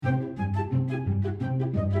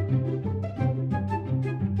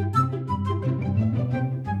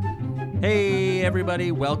Hey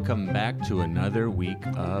everybody, welcome back to another week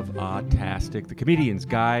of Autastic, the comedian's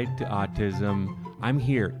guide to autism. I'm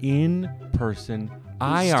here in person,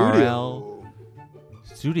 IRL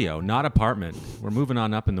studio, not apartment. We're moving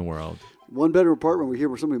on up in the world. One bedroom apartment. We hear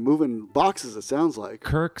where somebody moving boxes, it sounds like.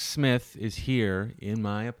 Kirk Smith is here in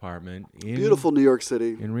my apartment. Beautiful New York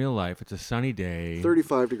City. In real life, it's a sunny day.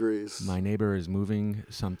 35 degrees. My neighbor is moving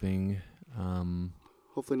something.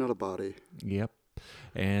 Hopefully not a body. Yep.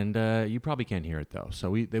 And you probably can't hear it, though.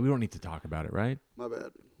 So we don't need to talk about it, right? My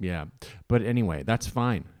bad. Yeah. But anyway, that's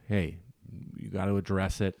fine. Hey, you got to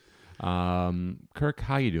address it. Kirk,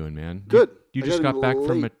 how you doing, man? Good. You just got back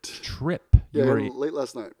from a trip. Yeah, late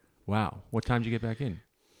last night. Wow. What time did you get back in?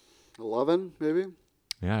 11, maybe?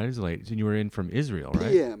 Yeah, it is late. So you were in from Israel,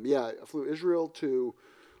 right? PM, yeah. I flew Israel to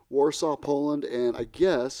Warsaw, Poland, and I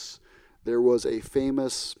guess there was a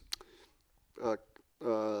famous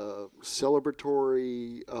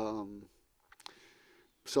celebratory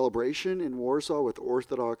celebration in Warsaw with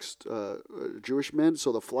Orthodox Jewish men.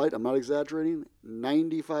 So the flight, I'm not exaggerating,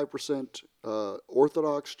 95%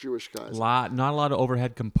 Orthodox Jewish guys. Not a lot of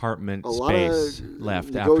overhead compartment space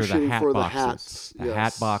left after the hat for boxes. The hats. The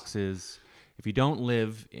hat boxes. If you don't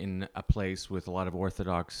live in a place with a lot of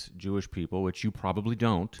Orthodox Jewish people, which you probably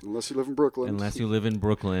don't. Unless you live in Brooklyn. Unless you live in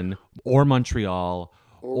Brooklyn or Montreal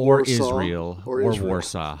or Israel or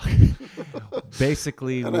Warsaw.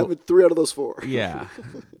 Basically. And I'm 3 out of those 4. Yeah.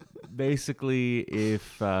 Basically,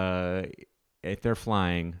 if they're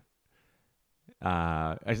flying,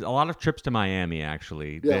 a lot of trips to Miami,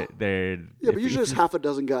 actually. Yeah. But usually it's half a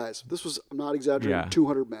dozen guys. This was, I'm not exaggerating,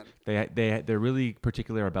 200 men. They're really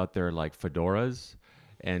particular about their like fedoras,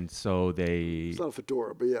 and so they. It's not a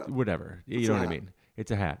fedora, but yeah. Whatever, you know what I mean.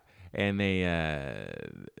 It's a hat, and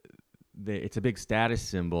it's a big status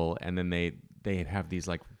symbol, and then they have these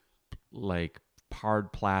like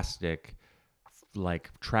hard plastic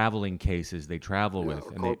like traveling cases they travel with,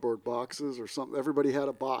 or and cardboard boxes or something. Everybody had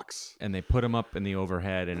a box, and they put them up in the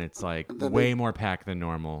overhead, and it's like way more packed than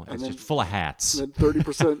normal. It's just full of hats. And then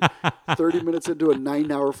 30%, 30 minutes into a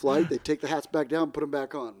 9-hour flight, they take the hats back down, put them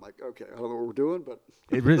back on. I'm like, okay, I don't know what we're doing, but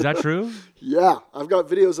Is that true? Yeah, I've got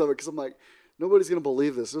videos of it because I'm like, nobody's gonna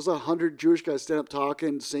believe this. There's 100 Jewish guys standing up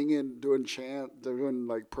talking, singing, doing chant, they're doing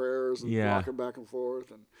like prayers and walking back and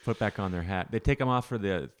forth and put back on their hat. They take them off for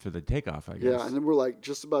the takeoff, I guess. Yeah, and then we're like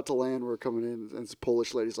just about to land. We're coming in, and this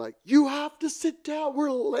Polish lady's like, "You have to sit down.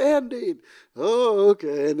 We're landing." Oh,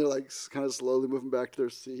 okay. And they're like kind of slowly moving back to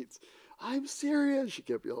their seats. I'm serious. She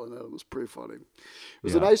kept yelling at them. It was pretty funny. It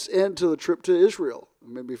was a nice end to the trip to Israel. It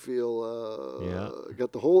made me feel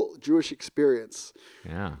got the whole Jewish experience.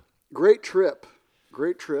 Yeah. Great trip.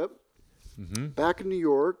 Mm-hmm. Back in New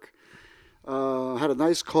York. Had a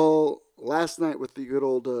nice call last night with the good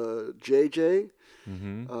old JJ.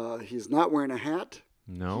 Mm-hmm. He's not wearing a hat.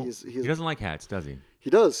 No. He doesn't like hats, does he? He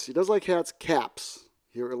does. He does like hats. Caps.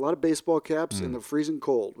 He wears a lot of baseball caps in the freezing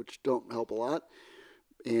cold, which don't help a lot.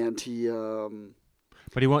 And he...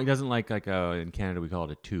 But he doesn't like in Canada we call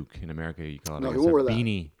it a toque. In America you call it he won't wear that.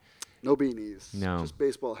 beanie. No beanies. No. Just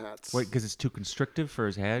baseball hats. Wait, because it's too constrictive for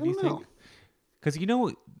his head, you know. think? Because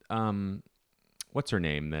what's her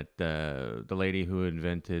name? That the lady who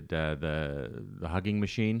invented the hugging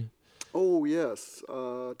machine? Oh yes,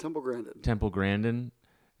 Temple Grandin.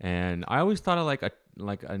 And I always thought of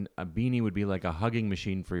a beanie would be like a hugging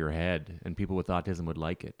machine for your head, and people with autism would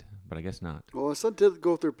like it, but I guess not. Well, my son did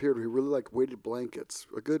go through a period where he really liked weighted blankets.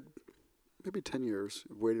 A good maybe 10 years.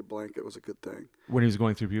 Weighted blanket was a good thing. When he was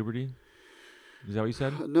going through puberty? Is that what you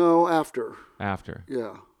said? No, after. After.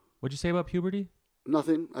 Yeah. What'd you say about puberty?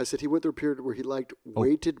 Nothing. I said he went through a period where he liked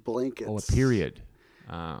weighted blankets. Oh, a period.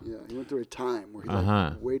 Yeah, he went through a time where he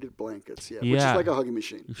liked weighted blankets. Yeah, which is like a hugging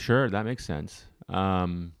machine. Sure, that makes sense.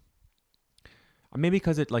 Maybe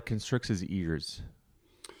because it like constricts his ears.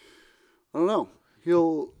 I don't know.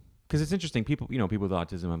 Because it's interesting. People with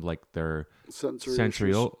autism have like their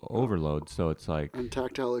sensory overload. So it's like and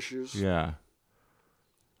tactile issues. Yeah.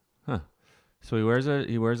 Huh. So he wears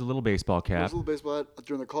a little baseball cap. He wears a little baseball hat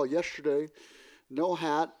during the call yesterday. No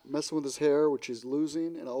hat, messing with his hair, which he's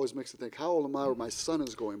losing, and it always makes me think, how old am I where my son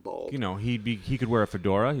is going bald? He could wear a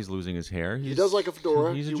fedora. He's losing his hair. He does like a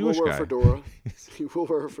fedora. He's a Jewish guy. He will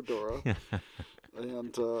wear a fedora.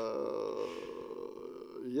 And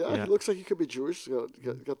he looks like he could be Jewish.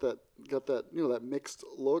 Got that that mixed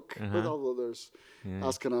look. But although there's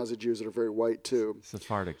Ashkenazi Jews that are very white too.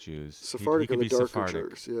 Sephardic Jews. Sephardic are the darker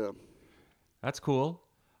Jews. Yeah. That's cool.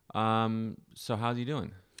 So how's he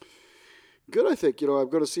doing? Good, I think. I'm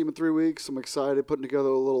going to see him in 3 weeks. I'm excited, putting together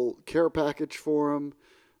a little care package for him.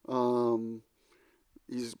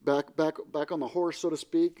 He's back on the horse, so to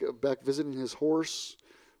speak. Back visiting his horse.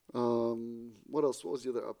 What else? What was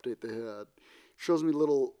the other update they had? Shows me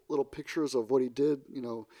little pictures of what he did.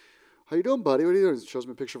 How you doing, buddy? What are you doing? Shows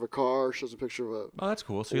me a picture of a car. Shows me a picture of a. Oh, that's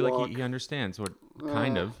cool. So he understands what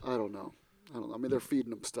kind of. I don't know. I mean, they're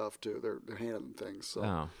feeding him stuff too. They're handing him things. So.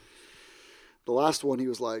 Oh. The last one, he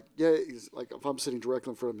was like, yeah. He's like, if I'm sitting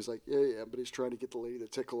directly in front of him, he's like, yeah. But he's trying to get the lady to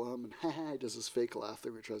tickle him, and he does this fake laugh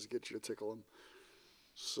thing where he tries to get you to tickle him.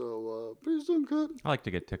 So, but he's doing good. I like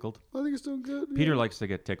to get tickled. I think he's doing good. Peter likes to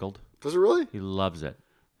get tickled. Does he really? He loves it.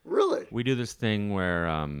 Really? We do this thing where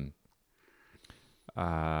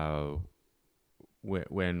when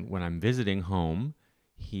I'm visiting home,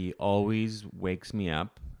 he always wakes me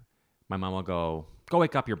up. My mom will go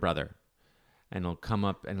wake up your brother. And he'll come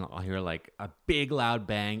up and I'll hear like a big loud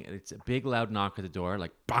bang. It's a big loud knock at the door,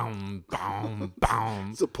 like boom, boom,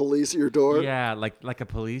 boom. It's the police at your door? Yeah, like a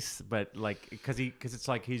police, but like because it's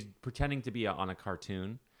like he's pretending to be on a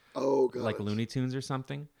cartoon. Oh, God. Like Looney Tunes or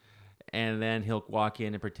something. And then he'll walk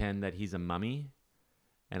in and pretend that he's a mummy.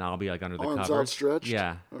 And I'll be like under the Arms covers. outstretched?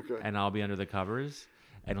 Yeah. Okay. And I'll be under the covers.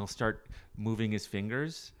 And he'll start moving his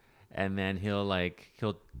fingers. And then he'll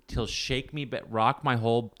shake me, rock my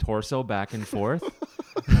whole torso back and forth.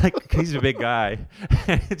 Like he's a big guy.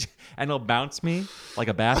 And he'll bounce me like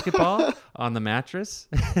a basketball on the mattress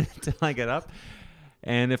until I get up.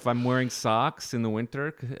 And if I'm wearing socks in the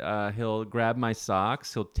winter, he'll grab my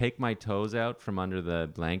socks. He'll take my toes out from under the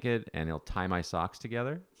blanket and he'll tie my socks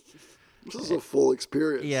together. This is a full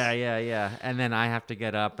experience. Yeah. And then I have to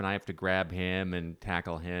get up and I have to grab him and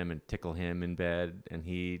tackle him and tickle him in bed. And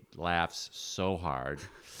he laughs so hard.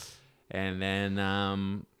 And then,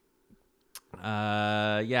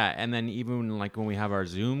 and then even like when we have our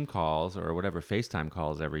Zoom calls or whatever FaceTime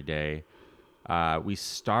calls every day, we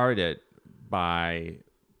start it by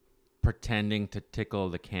pretending to tickle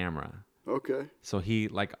the camera. Okay. So he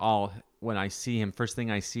when I see him, first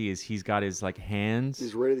thing I see is he's got his like hands.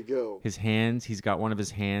 He's ready to go. His hands. He's got one of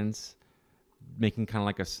his hands making kind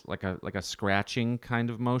of like a scratching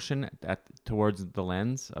kind of motion towards the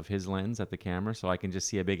lens of his lens at the camera, so I can just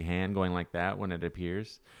see a big hand going like that when it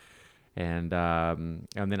appears, and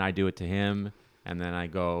then I do it to him, and then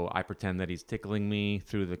I pretend that he's tickling me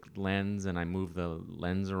through the lens, and I move the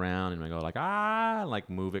lens around, and I go like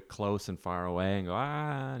move it close and far away, and go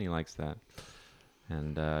and he likes that,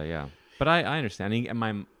 and yeah. But I understand.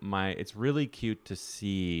 And my it's really cute to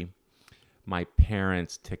see my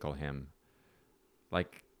parents tickle him.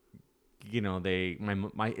 Like,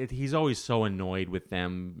 he's always so annoyed with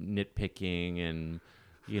them nitpicking and,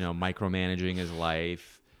 micromanaging his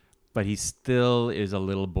life. But he still is a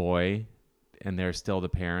little boy, and they're still the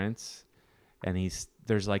parents. And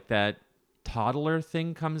there's like that toddler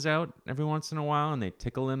thing comes out every once in a while, and they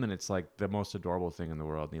tickle him, and it's like the most adorable thing in the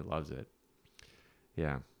world, and he loves it.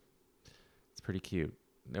 Yeah. Pretty cute.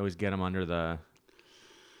 They always get him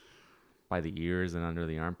by the ears and under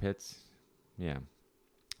the armpits. Yeah.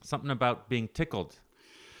 Something about being tickled.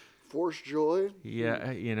 Forced joy.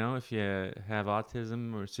 Yeah, if you have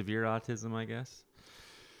autism or severe autism, I guess.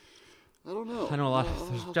 I don't know. I know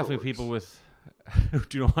there's definitely people with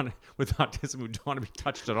autism who don't want to be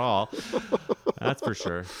touched at all. That's for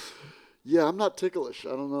sure. Yeah, I'm not ticklish. I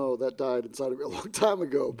don't know. That died inside of me a long time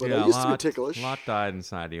ago. But I used to be ticklish. A lot died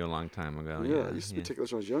inside of you a long time ago. Yeah, I used to be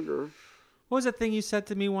ticklish when I was younger. What was that thing you said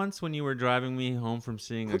to me once when you were driving me home from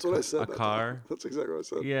seeing a car? That's exactly what I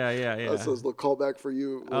said. Yeah. That's a little callback for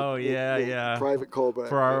you. Yeah. Private callback.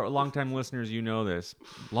 For our longtime listeners, you know this.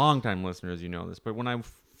 But when I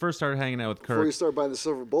first started hanging out with Kirk, before you start buying the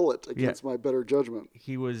silver bullet against my better judgment,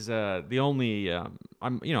 he was the only. I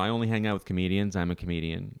only hang out with comedians. I'm a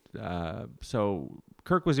comedian, so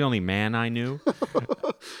Kirk was the only man I knew.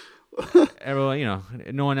 Everyone,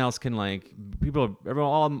 no one else can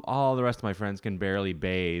all the rest of my friends can barely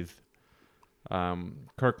bathe.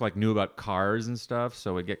 Kirk knew about cars and stuff,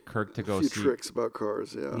 so we'd get Kirk to go see. A few tricks about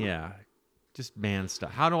cars, yeah. Yeah, just man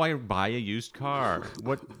stuff. How do I buy a used car?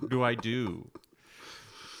 What do I do?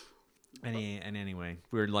 Anyway,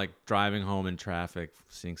 we were driving home in traffic,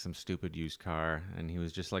 seeing some stupid used car, and he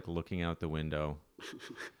was just looking out the window.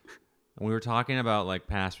 And we were talking about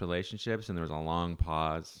past relationships, and there was a long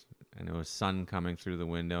pause, and there was sun coming through the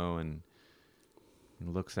window, and he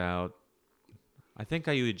looks out. I think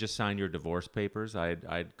you had just signed your divorce papers.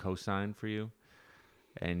 I'd co-signed for you,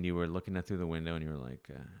 and you were looking at through the window, and you were like,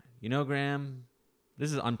 Graham,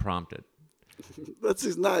 this is unprompted.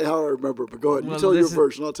 That's not how I remember, but go ahead. You tell your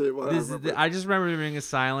version. I'll tell you what I remember. I just remember there being a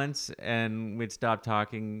silence, and we'd stop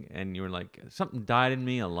talking, and you were like, something died in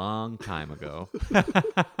me a long time ago.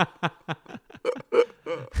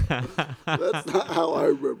 That's not how I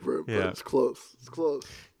It's close. It's close.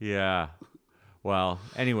 Yeah. Well,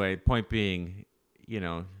 anyway, point being,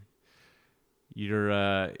 you're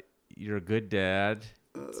a good dad.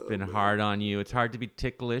 It's been hard on you. It's hard to be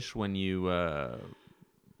ticklish when you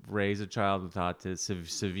raise a child with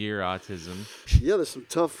severe autism. Yeah, there's some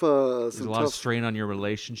tough. There's a lot of strain on your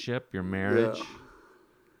relationship, your marriage,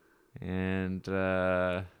 and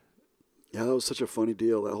yeah, that was such a funny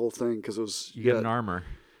deal. That whole thing, because it was you get an armor.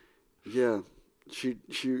 Yeah, she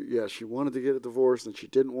wanted to get a divorce, and she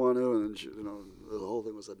didn't want to, and then the whole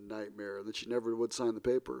thing was a nightmare. And then she never would sign the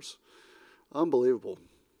papers. Unbelievable.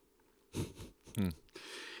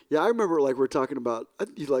 Yeah, I remember we're talking about. I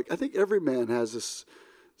think every man has this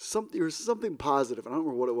something positive. And I don't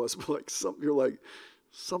remember what it was, but something like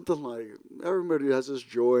everybody has this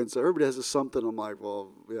joy, and so everybody has this something. I'm like,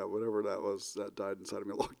 well, yeah, whatever that was, that died inside of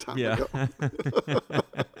me a long time ago.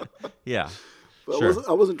 Yeah. But sure.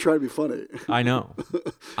 I wasn't trying to be funny. I know.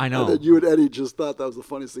 And then you and Eddie just thought that was the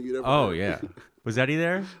funniest thing you'd ever heard. Yeah. Was Eddie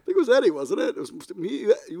there? I think it was Eddie, wasn't it? It was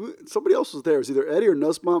me. Somebody else was there. It was either Eddie or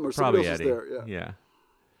Nussbaum or somebody else Eddie. was there. Yeah.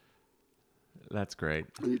 That's great.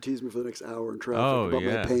 And you teased me for the next hour in traffic about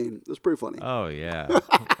my pain. It was pretty funny. Oh, yeah.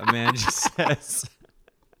 A man just says.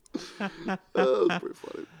 That was pretty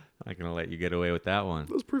funny. I'm not going to let you get away with that one.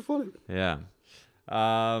 That was pretty funny. Yeah.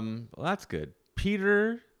 Well, that's good.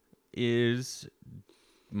 Peter is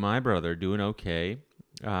my brother, doing okay.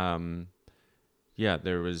 Yeah,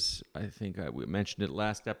 there was, I think we mentioned it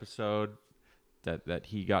last episode, that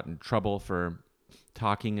he got in trouble for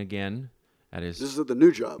talking again at his... This is at the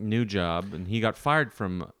new job. New job, and he got fired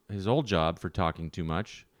from his old job for talking too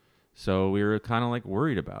much. So we were kind of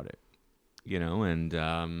worried about it,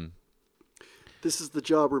 and... This is the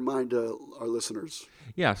job, remind our listeners.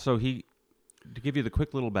 Yeah, so to give you the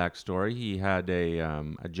quick little backstory, he had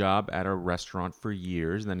a job at a restaurant for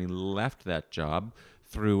years, and then he left that job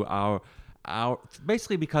through our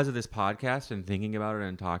basically because of this podcast and thinking about it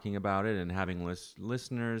and talking about it and having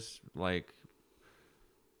listeners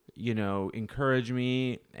encourage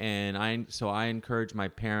me, and I encouraged my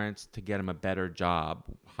parents to get him a better job,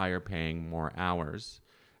 higher paying, more hours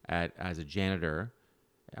as a janitor.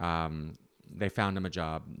 They found him a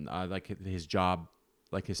job, his job.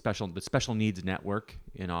 The special needs network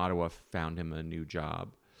in Ottawa found him a new job,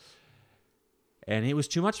 and it was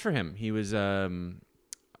too much for him. He was a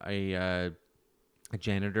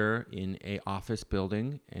janitor in a office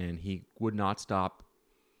building, and he would not stop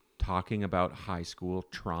talking about high school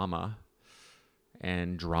trauma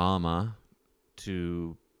and drama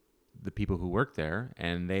to the people who work there,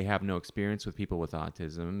 and they have no experience with people with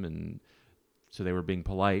autism, and so they were being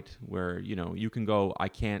polite where, you can go, I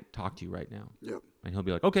can't talk to you right now. Yep. And he'll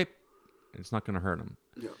be like, okay. It's not going to hurt him.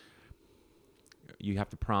 Yep. You have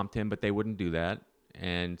to prompt him, but they wouldn't do that.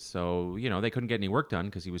 And so, they couldn't get any work done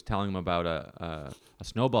because he was telling them about a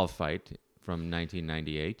snowball fight from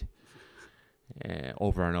 1998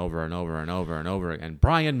 over and over and over and over and over. And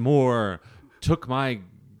Brian Moore took my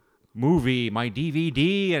movie, my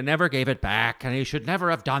DVD, and never gave it back. And he should never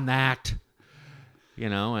have done that.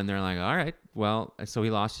 And they're like, all right, well, so he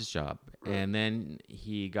lost his job. Right. And then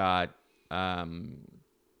he got a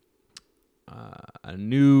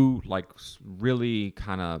new, really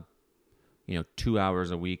kind of, 2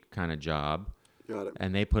 hours a week kind of job. Got it.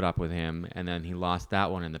 And they put up with him. And then he lost that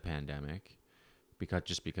one in the pandemic because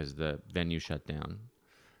the venue shut down.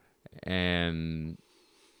 And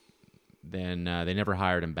then they never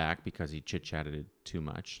hired him back because he chit-chatted too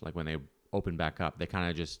much. When they opened back up, they kind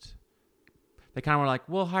of were like,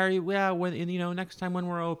 we'll hire you, next time when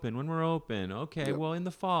we're open. Okay, yep. Well, in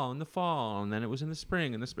the fall. And then it was in the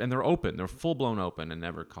spring, and they're open. They're full-blown open, and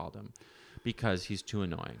never called him because he's too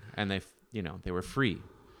annoying. And they were free.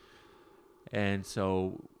 And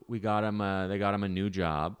so they got him a new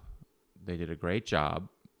job. They did a great job.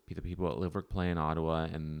 The people at Live Work Play in Ottawa,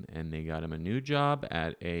 and they got him a new job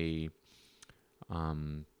at a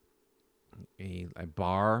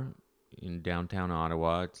bar in downtown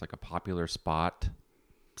Ottawa. It's a popular spot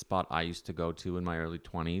I used to go to in my early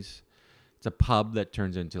 20s. It's a pub that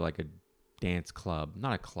turns into a dance club.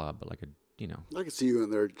 Not a club, but I can see you in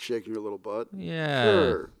there shaking your little butt. Yeah.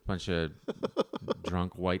 Sure. Bunch of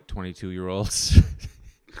drunk white 22-year-olds.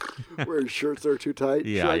 Wearing shirts that are too tight.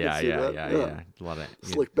 Yeah. A lot of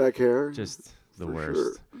slick back hair. Just the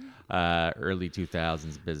worst. Sure. Early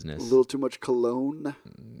 2000s business. A little too much cologne.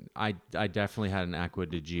 I definitely had an Aqua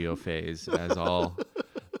di Gio phase, as all.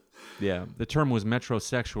 Yeah, the term was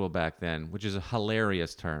metrosexual back then, which is a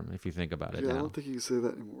hilarious term if you think about it now. I don't think you can say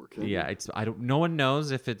that anymore, can you? Yeah, no one knows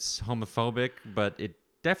if it's homophobic, but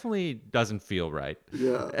definitely doesn't feel right.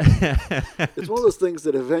 Yeah. It's one of those things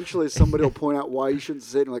that eventually somebody will point out why you shouldn't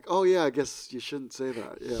say it. And like, oh, yeah, I guess you shouldn't say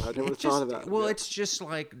that. Yeah, I never thought of that. Well, yeah. it's just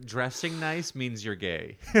like dressing nice means you're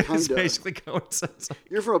gay. Kinda. It's basically what it sounds like.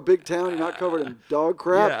 You're from a big town. You're not covered in dog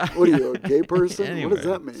crap. Yeah. What are you, a gay person? Anyway. What does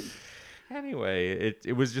that mean? Anyway,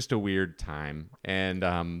 it was just a weird time.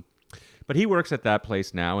 And but he works at that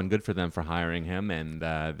place now, and good for them for hiring him. And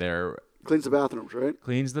they're... Cleans the bathrooms, right?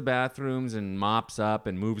 Cleans the bathrooms and mops up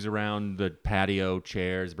and moves around the patio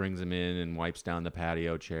chairs, brings them in and wipes down the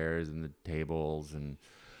patio chairs and the tables and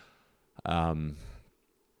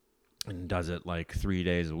does it like 3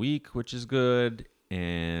 days a week, which is good.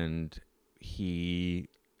 And he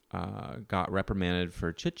got reprimanded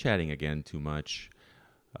for chit-chatting again too much.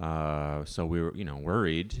 So we were,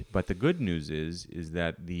 worried. But the good news is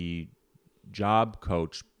that the job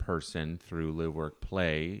coach person through Live Work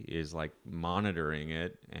Play is like monitoring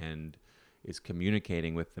it and is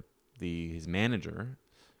communicating with his manager,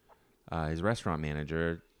 his restaurant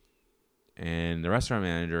manager, and the restaurant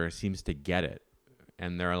manager seems to get it,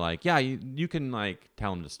 and they're like, yeah, you can like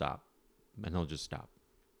tell him to stop, and he'll just stop.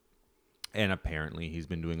 And apparently he's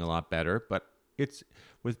been doing a lot better, but it's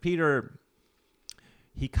with Peter,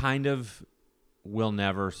 he kind of will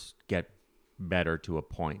never get better to a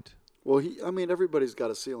point. Well, everybody's got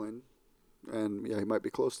a ceiling, and yeah, he might be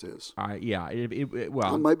close to his. Yeah.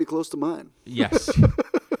 Well, it might be close to mine. Yes.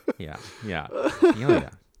 Yeah.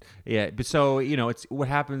 But so it's what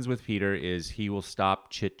happens with Peter is he will stop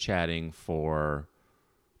chit chatting for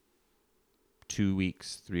 2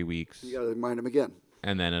 weeks, 3 weeks. You got to remind him again,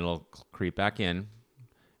 and then it'll creep back in,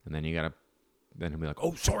 and then then he'll be like,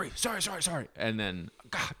 oh, sorry, and then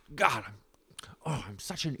God, I'm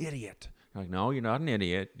such an idiot. Like, no, you're not an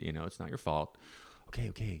idiot. It's not your fault.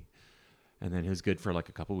 Okay. And then he was good for like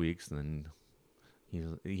a couple weeks, and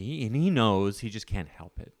then he knows he just can't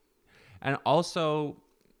help it. And also,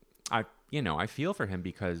 I feel for him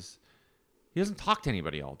because he doesn't talk to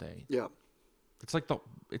anybody all day. Yeah. It's like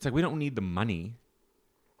we don't need the money.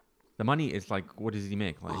 The money is like, what does he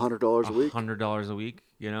make? Like $100 a week. $100 a week.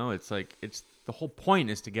 It's like the whole point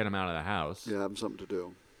is to get him out of the house. Yeah, have something to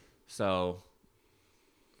do. So,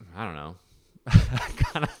 I don't know.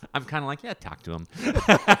 I'm kind of like, yeah, talk to him.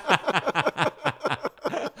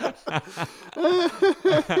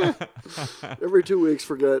 Every 2 weeks,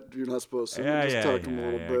 forget you're not supposed to. Yeah, just talk to him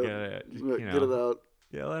a little bit. Get it out.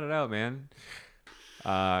 Yeah, let it out, man.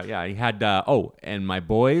 He had, and my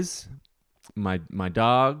boys, my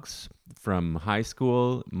dogs from high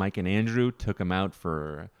school, Mike and Andrew, took him out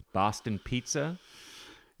for Boston pizza.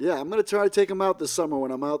 Yeah, I'm going to try to take him out this summer when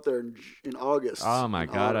I'm out there in August. Oh, my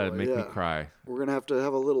God, that'd make me cry. We're going to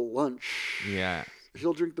have a little lunch. Yeah.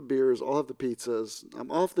 He'll drink the beers. I'll have the pizzas. I'm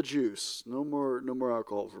off the juice. No more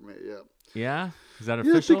alcohol for me, yeah. Yeah? Is that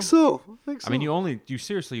official? Yeah, I think so. I mean, you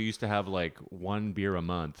seriously used to have like 1 beer a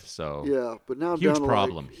month, so. Yeah, but now I'm huge down to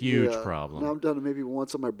problem. Huge problem. Now I'm down to maybe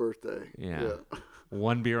once on my birthday. Yeah.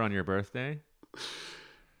 1 beer on your birthday?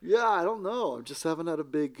 Yeah, I don't know. I just haven't had a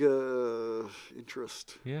big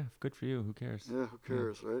interest. Yeah, good for you. Who cares? Yeah, who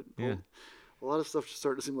cares, right? Yeah. Well, a lot of stuff just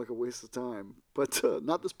starting to seem like a waste of time. But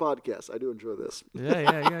not this podcast. I do enjoy this.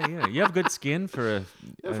 Yeah. You have good skin for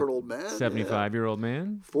for an old man. 75-year-old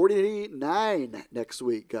man. 49 next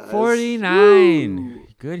week, guys. 49. Woo!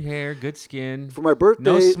 Good hair, good skin. For my birthday.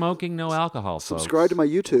 No smoking, no alcohol, subscribe to my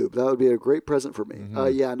YouTube. That would be a great present for me.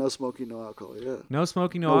 Mm-hmm. No smoking, no alcohol. Yeah. No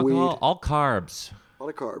smoking, no alcohol. Weed. All carbs. A lot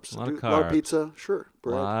of carbs. A lot of lot of pizza. Sure.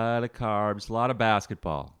 Bread. A lot of carbs. A lot of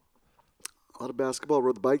basketball. A lot of basketball.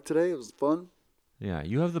 Rode the bike today. It was fun. Yeah,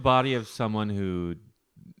 you have the body of someone who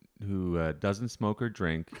doesn't smoke or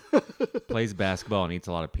drink, plays basketball, and eats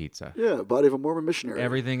a lot of pizza. Yeah, body of a Mormon missionary.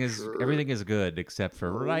 Everything is good except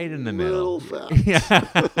for right in the middle. Fat. Yeah.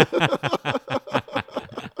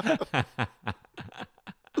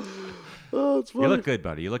 Oh, it's funny. You look good,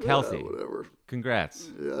 buddy. You look healthy. Whatever.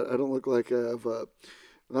 Congrats. Yeah, I don't look like I have.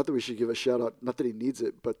 Not that we should give a shout out. Not that he needs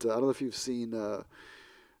it, but I don't know if you've seen.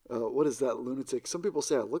 What is that lunatic? Some people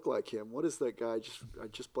say I look like him. What is that guy? I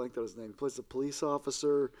just blanked out his name. He plays a police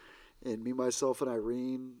officer in Me, Myself, and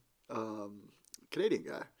Irene. Canadian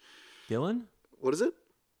guy. Dylan? What is it?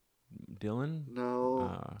 Dylan?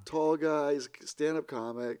 No. Tall guy. He's a stand-up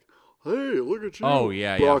comic. Hey, look at you. Oh,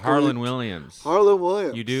 yeah. Harlan Williams. Harlan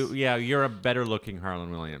Williams. You do? Yeah, you're a better-looking Harlan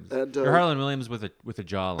Williams. And, you're Harlan Williams with a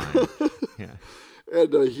jawline. Yeah.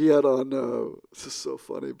 And he had on, this is so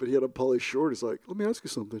funny, but he had on Pauly Shore. He's like, let me ask you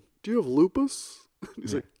something. Do you have lupus?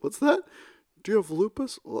 He's like, what's that? Do you have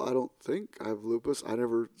lupus? Well, I don't think I have lupus. I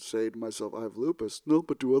never say to myself, I have lupus. No,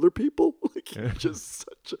 but do other people? Like, just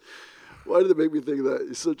such a... Why did it make me think that?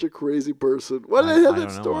 You're such a crazy person. Why did I have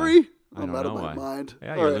that story? I'm out of my mind.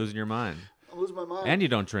 Yeah, All you're right. losing your mind. I'm losing my mind. And you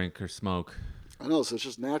don't drink or smoke. I know, so it's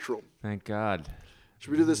just natural. Thank God.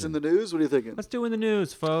 Should we do this in the news? What are you thinking? Let's do in the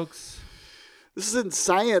news, folks. This is in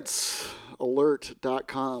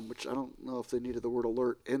sciencealert.com, which I don't know if they needed the word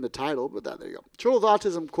alert in the title, but there you go. Children with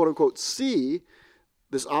autism, quote unquote, see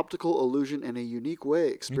this optical illusion in a unique way.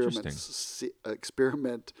 Experiment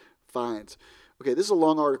finds. Okay, this is a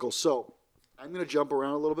long article, so I'm going to jump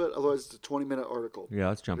around a little bit. Otherwise, it's a 20-minute article. Yeah,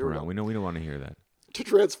 let's jump around. We don't want to hear that. To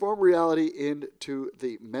transform reality into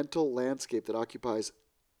the mental landscape that occupies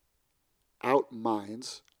our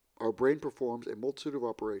minds, our brain performs a multitude of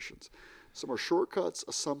operations. Some are shortcuts,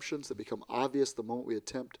 assumptions that become obvious the moment we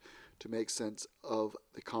attempt to make sense of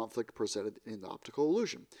the conflict presented in the optical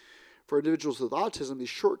illusion. For individuals with autism, these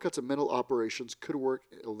shortcuts and mental operations could work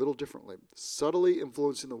a little differently, subtly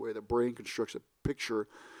influencing the way the brain constructs a picture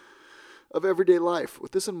of everyday life.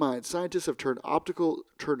 With this in mind, scientists have turned to optical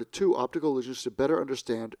illusions to better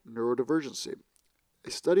understand neurodivergency.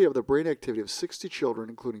 A study of the brain activity of 60 children,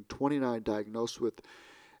 including 29 diagnosed with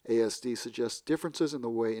ASD, suggests differences in the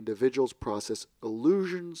way individuals process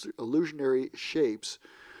illusionary shapes,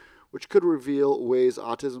 which could reveal ways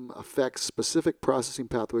autism affects specific processing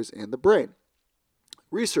pathways in the brain.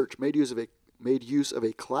 Research made use of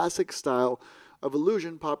a classic style of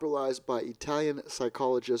illusion popularized by Italian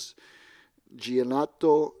psychologist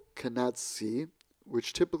Gianotto Canazzi,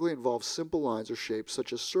 which typically involves simple lines or shapes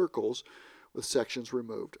such as circles with sections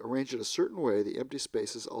removed. Arranged in a certain way, the empty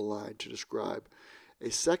spaces align to describe a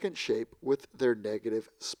second shape with their negative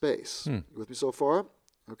space. You with me so far?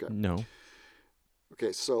 Okay. No.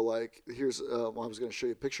 Okay, so here's, I was going to show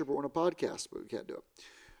you a picture, but we're on a podcast, but we can't do it.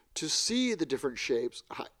 To see the different shapes,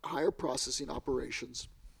 higher processing operations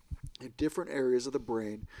in different areas of the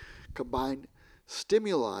brain combine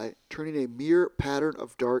stimuli, turning a mere pattern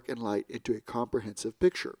of dark and light into a comprehensive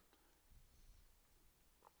picture.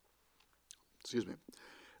 Excuse me.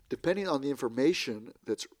 Depending on the information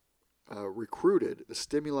that's recruited, the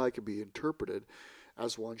stimuli can be interpreted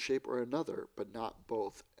as one shape or another, but not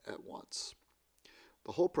both at once.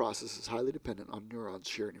 The whole process is highly dependent on neurons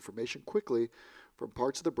sharing information quickly from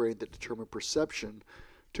parts of the brain that determine perception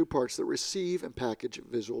to parts that receive and package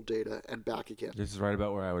visual data and back again. This is right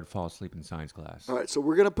about where I would fall asleep in science class. All right, so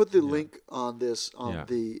we're going to put the link on this in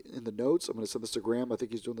the notes. I'm going to send this to Graham. I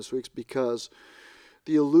think he's doing this week's because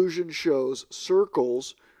the illusion shows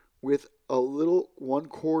circles with a little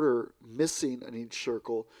 1/4 missing in each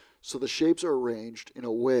circle, so the shapes are arranged in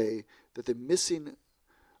a way that the missing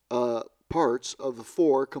parts of the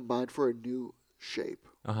 4 combined for a new shape.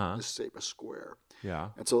 This shape, a square.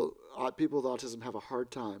 Yeah. And so people with autism have a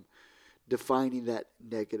hard time defining that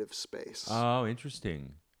negative space. Oh,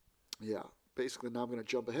 interesting. Yeah. Basically, now I'm going to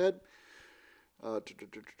jump ahead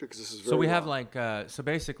because this is very So we have long. so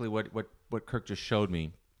basically what Kirk just showed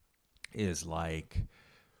me is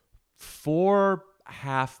 4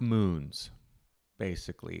 half moons,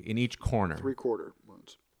 basically, in each corner. 3/4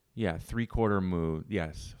 moons. Yeah, 3/4 moon.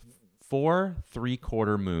 Yes. 4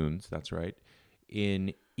 3/4 moons, that's right,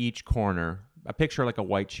 in each corner. A picture like a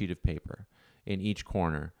white sheet of paper in each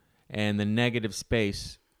corner. And the negative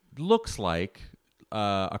space looks like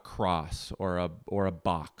a cross or a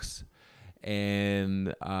box.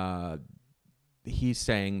 And he's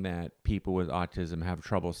saying that people with autism have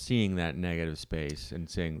trouble seeing that negative space and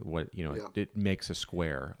saying it makes a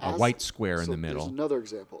square, a white square in the middle. There's another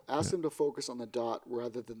example. Ask them to focus on the dot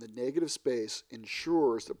rather than the negative space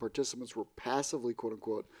ensures that participants were passively, quote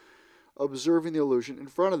unquote, observing the illusion in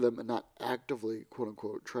front of them and not actively, quote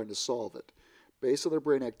unquote, trying to solve it. Based on their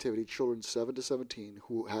brain activity, children 7 to 17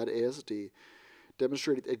 who had ASD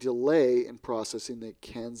demonstrated a delay in processing the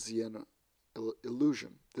Kanzian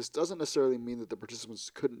illusion. This doesn't necessarily mean that the participants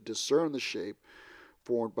couldn't discern the shape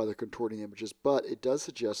formed by the contorting images, but it does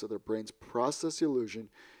suggest that their brains process the illusion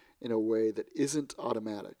in a way that isn't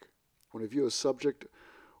automatic. When we view a subject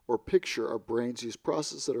or picture, our brains use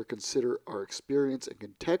processes that consider our experience and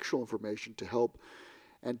contextual information to help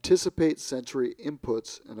anticipate sensory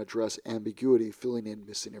inputs and address ambiguity, filling in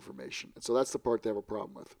missing information. And so that's the part they have a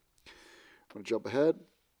problem with. I'm going to jump ahead.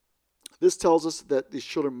 This tells us that these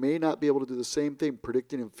children may not be able to do the same thing,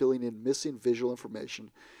 predicting and filling in missing visual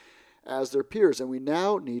information as their peers. And we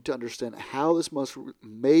now need to understand how this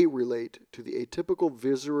may relate to the atypical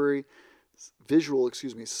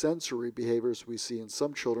sensory behaviors we see in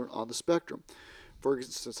some children on the spectrum. For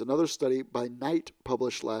instance, another study by Knight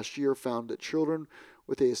published last year found that children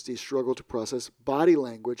with ASD struggle to process body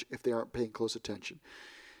language if they aren't paying close attention.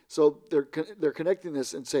 So they're connecting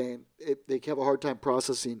this and saying they have a hard time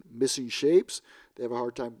processing missing shapes. They have a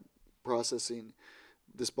hard time processing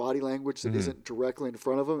this body language that isn't directly in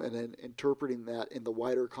front of them, and then interpreting that in the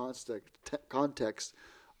wider context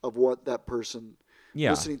of what that person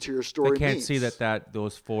listening to your story means. They can't means. see that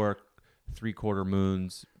those 4 3/4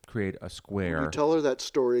 moons create a square. When you tell her that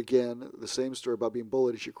story again, the same story about being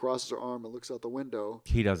bullied, and she crosses her arm and looks out the window.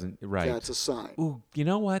 He doesn't, right. That's a sign. Ooh, you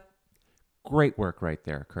know what? Great work right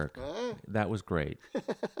there, Kirk. That was great.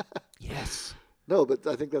 Yes. No, but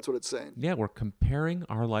I think that's what it's saying. Yeah, we're comparing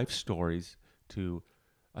our life stories to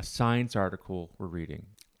a science article we're reading.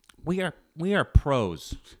 We are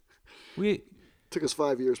pros. We took us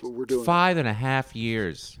 5 years, but we're doing 5.5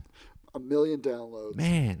 years. 1 million downloads.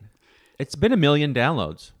 Man, it's been 1 million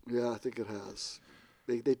downloads. Yeah, I think it has.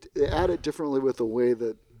 They add it differently with the way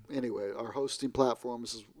that, anyway, our hosting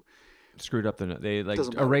platforms is screwed up. They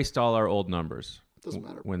erased all our old numbers. Doesn't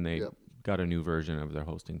matter. When they got a new version of their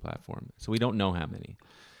hosting platform. So we don't know how many.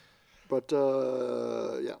 But,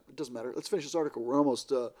 it doesn't matter. Let's finish this article. We're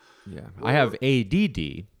almost... I have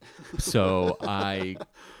ADD, so I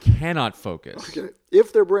cannot focus. Okay.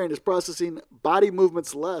 If their brain is processing body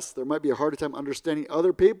movements less, there might be a harder time understanding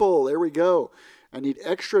other people. There we go. I need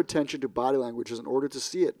extra attention to body languages in order to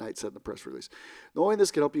see it, Knight said in the press release. Knowing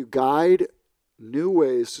this can help you guide new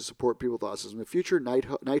ways to support people with autism. In the future,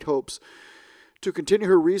 Knight hopes to continue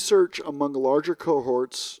her research among larger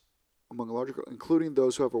cohorts, including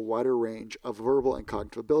those who have a wider range of verbal and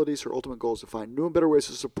cognitive abilities. Her ultimate goal is to find new and better ways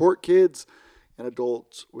to support kids and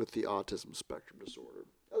adults with the autism spectrum disorder.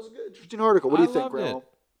 That was a good, interesting article. What do you think, Graham?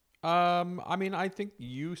 I think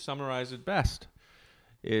you summarized it best.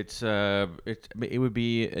 It would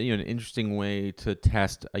be an interesting way to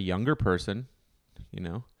test a younger person.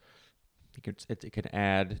 It could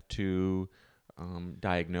add to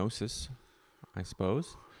diagnosis, I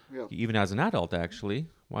suppose. Yeah. Even as an adult, actually,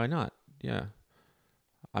 why not? Yeah.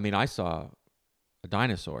 I saw a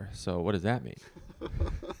dinosaur, so what does that mean?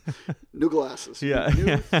 New glasses. Yeah.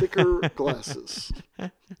 New thicker glasses.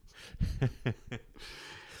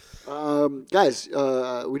 Guys,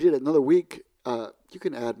 we did another week. You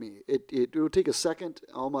can add me. It will take a second.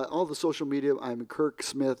 All the social media. I'm Kirk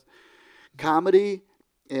Smith Comedy.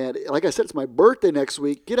 And like I said, it's my birthday next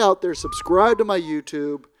week. Get out there, subscribe to my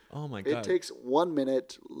YouTube. Oh my God! It takes 1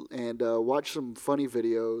 minute, and watch some funny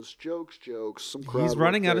videos, jokes, some crowd. He's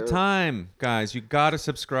running out of time, guys. You got to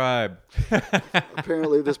subscribe.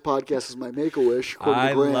 Apparently, this podcast is my make-a-wish.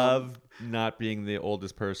 I love not being the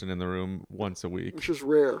oldest person in the room once a week, which is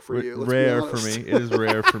rare for you. Rare for me. It is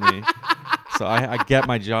rare for me. So I get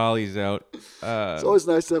my jollies out. It's always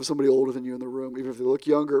nice to have somebody older than you in the room, even if they look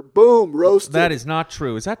younger. Boom, roasted. That is not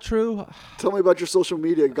true. Is that true? Tell me about your social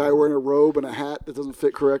media. A guy wearing a robe and a hat that doesn't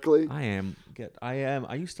fit correctly. I am.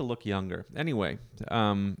 I used to look younger. Anyway,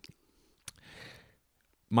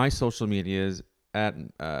 my social media is at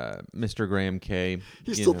Mr. Graham K.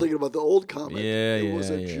 He's still thinking about the old comment. It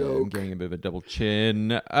was a joke. I'm getting a bit of a double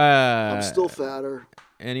chin. I'm still fatter.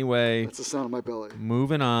 Anyway, that's the sound of my belly.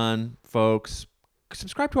 Moving on, folks.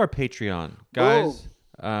 Subscribe to our Patreon, guys.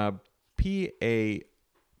 Patreon.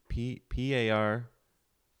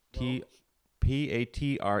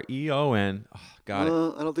 Oh, got it.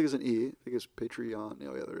 I don't think it's an E. I think it's Patreon.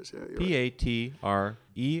 Oh, yeah, there is. Yeah,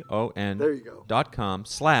 Patreon. There you go.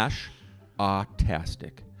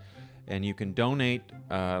 .com/autastic. And you can donate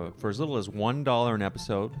for as little as $1 an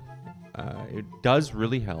episode. It does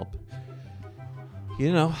really help. We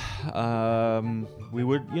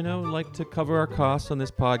would, like to cover our costs on this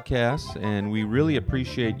podcast, and we really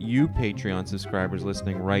appreciate you Patreon subscribers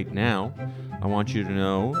listening right now. I want you to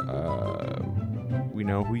know we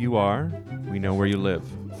know who you are, we know where you live,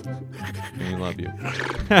 and we love you.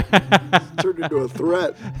 Turned into a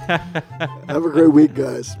threat. Have a great week,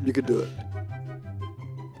 guys. You can do it.